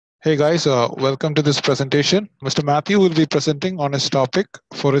Hey guys, welcome to this presentation. Mr. Matthew will be presenting on his topic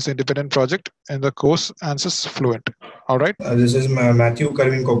for his independent project in the course ANSYS Fluent. All right. This is Matthew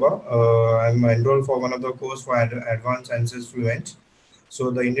Calvin Kopa. I'm enrolled for one of the course for Advanced ANSYS Fluent. So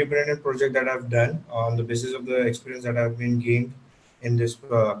the independent project that I've done on the basis of the experience that I've been gained in this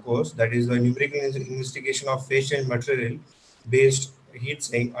course, that is the numerical investigation of phase change material based heat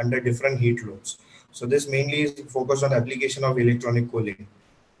sink under different heat loads. So this mainly is focused on application of electronic cooling.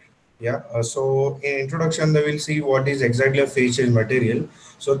 Yeah, so in introduction, they will see what is exactly a phase change material.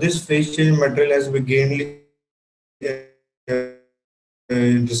 So this phase change material has been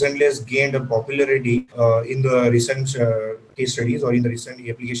recently has gained a popularity in the recent case studies or in the recent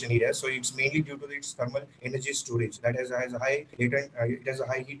application areas. So it's mainly due to its thermal energy storage that has a high latent, it has a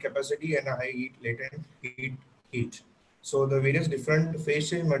high heat capacity and a high heat latent heat. So the various different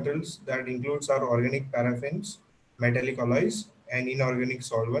phase change materials that includes our organic paraffins, metallic alloys, and inorganic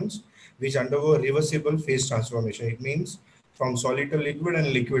solvents, which undergo reversible phase transformation. It means from solid to liquid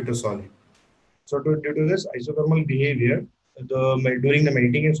and liquid to solid. So due to this isothermal behavior, during the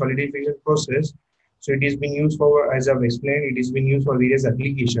melting and solidification process, so it is being used for, as I've explained, it is being used for various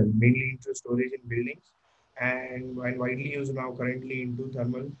applications, mainly into storage in buildings, and widely used now currently into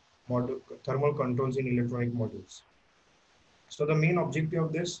thermal controls in electronic modules. So the main objective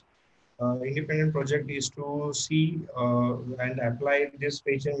of this independent project is to see and apply this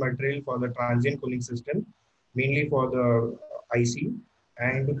phase change material for the transient cooling system, mainly for the IC,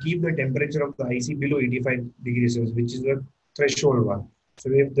 and to keep the temperature of the IC below 85 degrees Celsius, which is the threshold one. So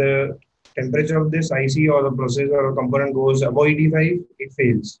if the temperature of this IC or the processor or component goes above 85, it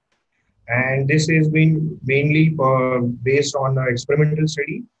fails. And this has been mainly based on an experimental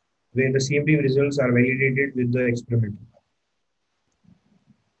study where the CMP results are validated with the experimental.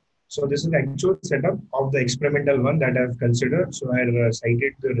 So this is the actual setup of the experimental one that I've considered. So I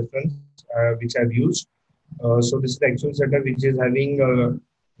cited the reference which I've used. So this is the actual setup which is having a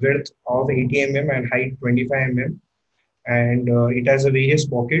width of 80 mm and height 25 mm. And it has a various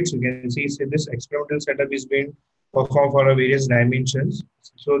pockets. You can see this experimental setup is being performed for a various dimensions.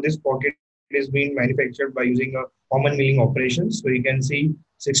 So this pocket is being manufactured by using a common milling operation. So you can see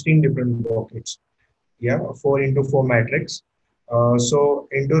 16 different pockets. Yeah, 4x4 matrix. So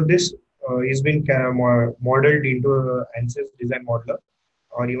into this is been modeled into ANSYS design modeler,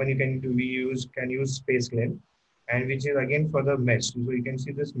 or even you can use space claim, and which is again for the mesh. So you can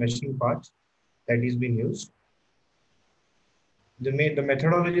see this meshing part that is being used. The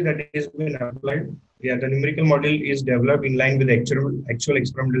methodology that is being applied, yeah, the numerical model is developed in line with the actual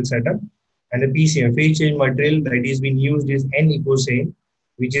experimental setup, and the PCM phase change material that is being used is N-ecosane,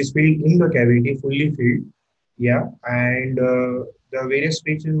 which is filled in the cavity, fully filled. Yeah, and the various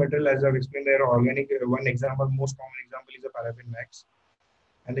phase change material, as I've explained, there are organic. One example, most common example is a paraffin wax,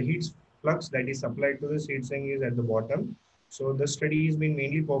 and the heat flux that is supplied to the heat sink is at the bottom. So the study has been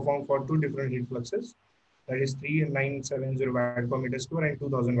mainly performed for two different heat fluxes, that is 3970 watt per meter square and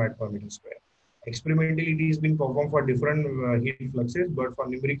 2000 watt per meter square. Experimentally, it is being performed for different heat fluxes, but for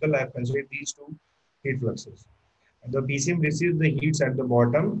numerical, I have considered these two heat fluxes. The PCM receives the heats at the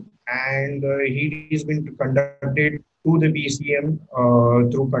bottom, and the heat is being conducted to the PCM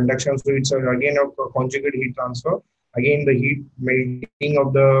through conduction. So it's again a conjugate heat transfer. Again, the heat melting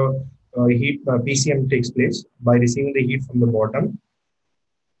of the PCM takes place by receiving the heat from the bottom.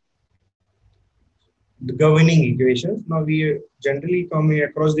 The governing equations. Now we generally come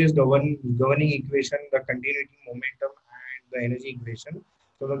across this governing equation, the continuity, momentum, and the energy equation.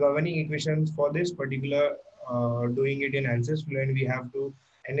 So the governing equations for this particular doing it in ANSYS Fluent, we have to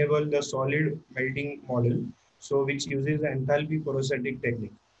enable the solid melting model, so which uses the enthalpy porosity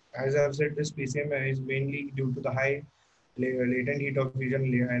technique. As I've said, this PCM is mainly due to the high latent heat of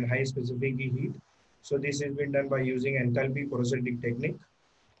fusion and high specific heat. So this has been done by using enthalpy porosity technique.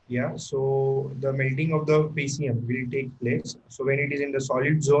 Yeah, so the melting of the PCM will take place. So when it is in the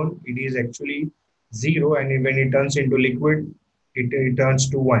solid zone, it is actually 0, and when it turns into liquid, it turns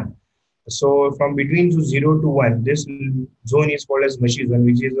to 1. So from between to 0 to 1, this zone is called as mushy zone,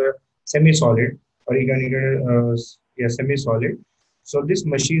 which is a semi-solid, or you can semi-solid. So this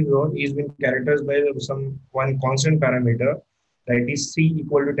mushy zone is being characterized by some one constant parameter, that is C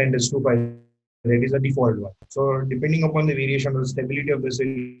equal to 10 to 5. That is the default one. So depending upon the variation or the stability of the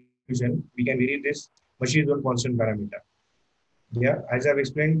solution, we can vary this mushy zone constant parameter. Yeah, as I've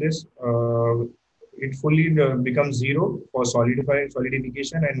explained this, it fully becomes 0 for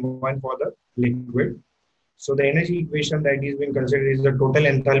solidification and 1 for the liquid. So the energy equation that is being considered is the total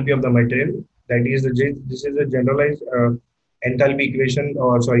enthalpy of the material. That is this is a generalized enthalpy equation,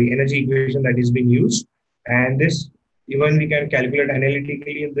 or sorry, energy equation that is being used, and this Even we can calculate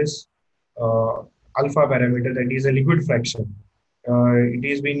analytically this alpha parameter, that is a liquid fraction. It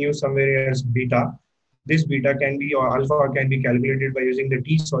is being used somewhere as beta. This beta can be, or alpha can be calculated by using the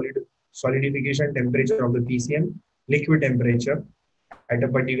T solidification temperature of the PCM, liquid temperature at a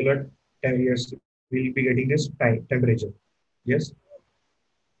particular 10 years. We'll be getting this temperature. Yes.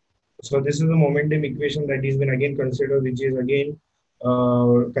 So this is the momentum equation that is been again considered, which is again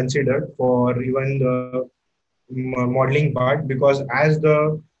considered for even the modeling part, because as the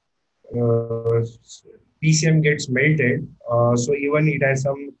uh, PCM gets melted, so even it has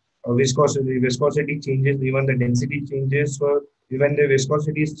some viscosity changes, even the density changes. So even the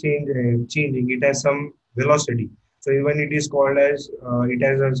viscosity is changing, it has some velocity. So even it is called as it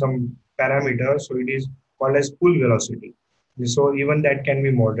has some parameter. So it is called as pull velocity. So even that can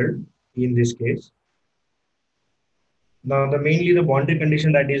be modeled in this case. Now, the mainly the boundary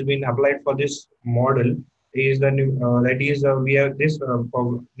condition that is being applied for this model is we have this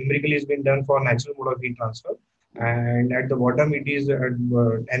numerical is been done for natural mode of heat transfer, and at the bottom it is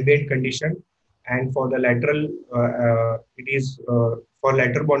ambient condition, and for the lateral it is for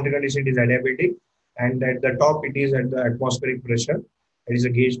lateral boundary condition it is adiabatic, and at the top it is at the atmospheric pressure. It is a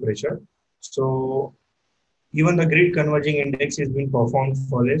gauge pressure. So even the grid converging index is being performed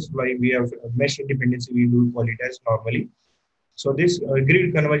for this. Like we have mesh independency, we do call it as normally. So this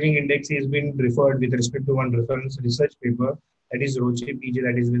grid converging index has been referred with respect to one reference research paper, that is Roche PG,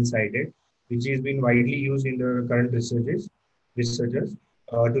 that has been cited, which has been widely used in the current researchers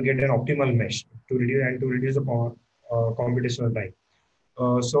to get an optimal mesh to reduce the computational time.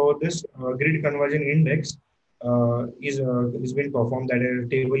 So this grid conversion index is being performed. That a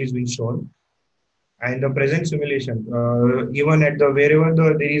table is being shown, and the present simulation, even at the wherever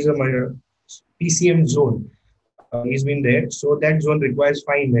there is a PCM zone is been there. So that zone requires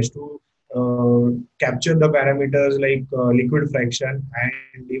fine mesh to capture the parameters like liquid fraction,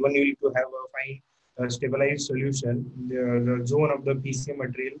 and even you need to have a fine stabilized solution. The zone of the PCM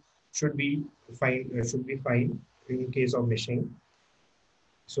material should be fine in case of meshing.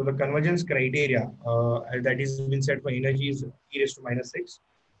 So the convergence criteria that is been set for energy is e raised to minus 6,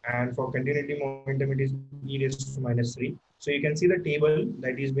 and for continuity momentum it is e raised to minus 3. So you can see the table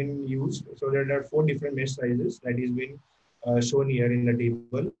that is been used. So there are 4 different mesh sizes that is been shown here in the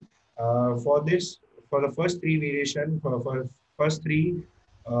table. For the first 3 variation, for first 3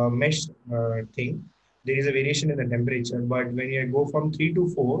 mesh thing, there is a variation in the temperature. But when you go from 3 to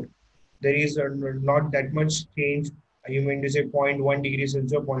 4, there is not that much change. You mean to say 0.1 degrees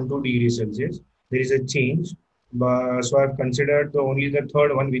Celsius or 0.2 degrees Celsius. There is a change. But, so I've considered only the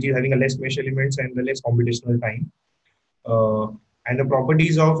third one, which is having a less mesh elements and the less computational time. Uh, and the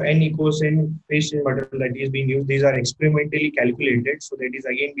properties of n equals n phase change material that is being used, these are experimentally calculated. So that is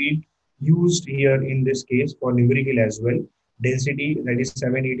again being used here in this case for numerical as well. Density, that is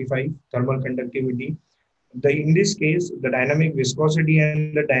 785, thermal conductivity. In this case, the dynamic viscosity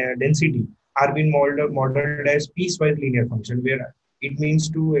and the density are being modeled as piecewise linear function, where it means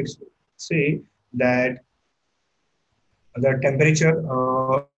to say that the temperature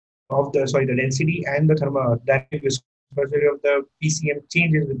of the the density and the dynamic viscosity of the PCM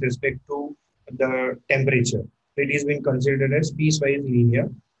changes with respect to the temperature. It is being considered as piecewise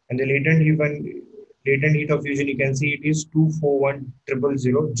linear, and the latent heat of fusion, you can see it is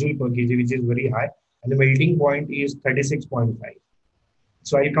 241,000 joule per kg, which is very high, and the melting point is 36.5.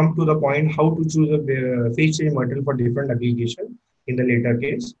 So I'll come to the point how to choose a phase change material for different application in the later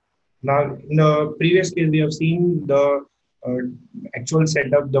case. Now, in the previous case, we have seen the uh, actual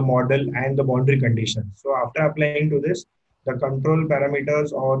setup, the model, and the boundary condition. So after applying to this, the control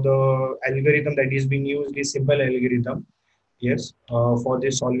parameters or the algorithm that is being used is simple algorithm. Yes, for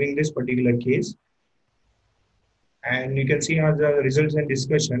this solving this particular case. And you can see as the results and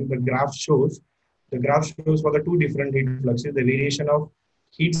discussion, the graph shows for the 2 different heat fluxes, the variation of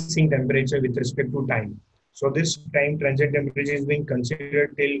heat sink temperature with respect to time. So this time transient temperature is being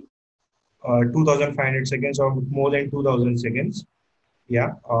considered till 2500 seconds or more than 2000 seconds.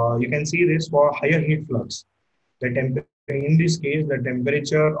 Yeah, you can see this for higher heat flux. In this case, the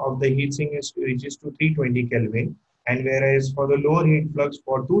temperature of the heat sink reaches to 320 Kelvin, and whereas for the lower heat flux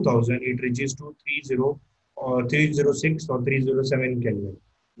for 2000, it reaches to 306 or 307 Kelvin.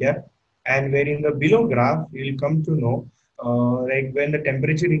 Yeah, and where in the below graph, you will come to know like when the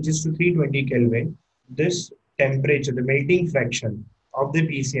temperature reaches to 320 Kelvin, this temperature, the melting fraction of the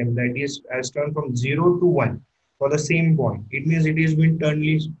PCM, that is has turned from 0 to 1 for the same point. It means it has been turned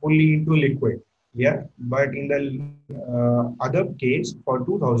fully into liquid. Yeah, but in the other case for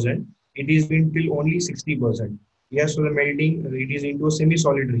 2000, it is been till only 60%. Yeah, so the melting, it is into a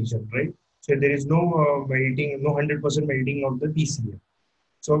semi-solid region, right? So there is no melting, no 100% melting of the PCM.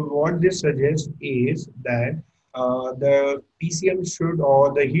 So what this suggests is that the PCM should,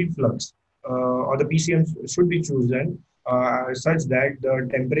 or the heat flux, or the PCM should be chosen such that the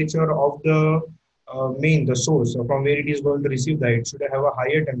temperature of the the source from where it is going to receive the heat should have a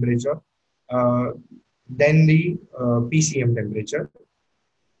higher temperature uh, than the PCM temperature.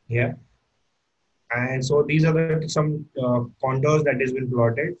 Yeah. And so these are some contours that has been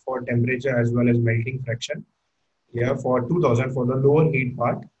plotted for temperature as well as melting fraction. Yeah, for 2000 for the lower heat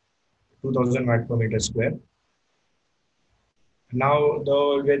part, 2000 watt per meter square. Now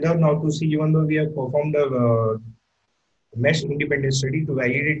the whether now to see, even though we have performed a mesh independent study to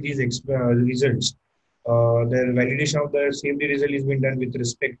validate these results, the validation of the CFD result is being done with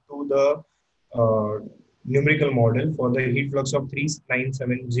respect to the numerical model for the heat flux of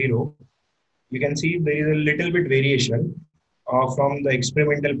 3970. You can see there is a little bit variation from the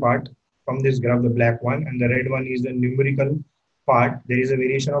experimental part from this graph, the black one, and the red one is the numerical part. There is a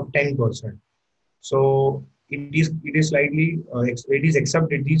variation of 10%. So it is slightly it is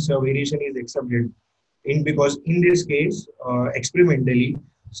accepted. This variation is accepted in because in this case experimentally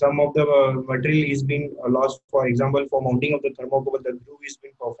some of the material is being lost. For example, for mounting of the thermocouple, the groove is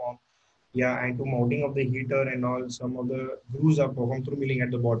being performed. Yeah, and to mounting of the heater and all, some of the grooves are performed through milling at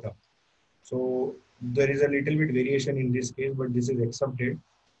the bottom. So there is a little bit variation in this case, but this is accepted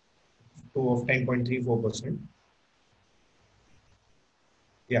to of 10.34%.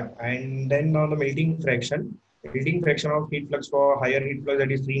 Yeah, and then now the melting fraction. Melting fraction of heat flux for higher heat flux,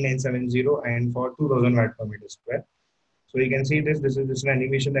 that is 3970, and for 2000 watt per meter square. So you can see this. This is an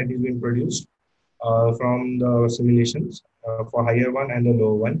animation that is being produced from the simulations for higher one and the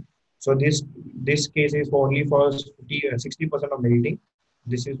lower one. So this case is for only for 60% of melting.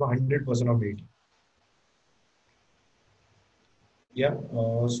 This is for 100% of melting. Yeah.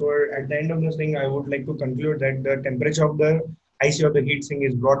 So at the end of this thing, I would like to conclude that the temperature of the IC or the heat sink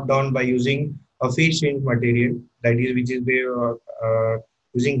is brought down by using a phase change material, that is, which is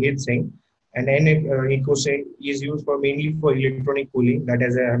using heat sink. And then eco sink is used for mainly for electronic cooling, that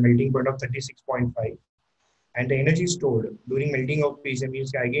has a melting point of 36.5. And the energy stored during melting of PCM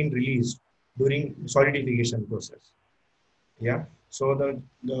is again released during solidification process. Yeah. So the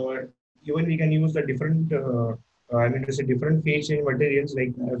even we can use the different I mean to say different phase change materials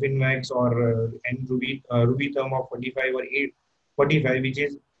like Finmax or and Ruby therm of 45 or 45, which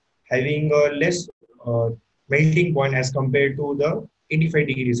is having a less melting point as compared to the 85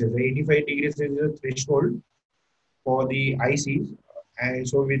 degrees. The 85 degrees is the threshold for the ICs, and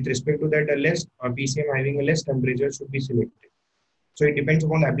so with respect to that, a less PCM having a less temperature should be selected. So it depends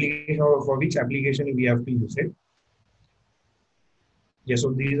upon the application or for which application we have to use it. Yeah,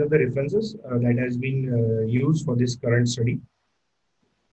 so these are the references that has been used for this current study.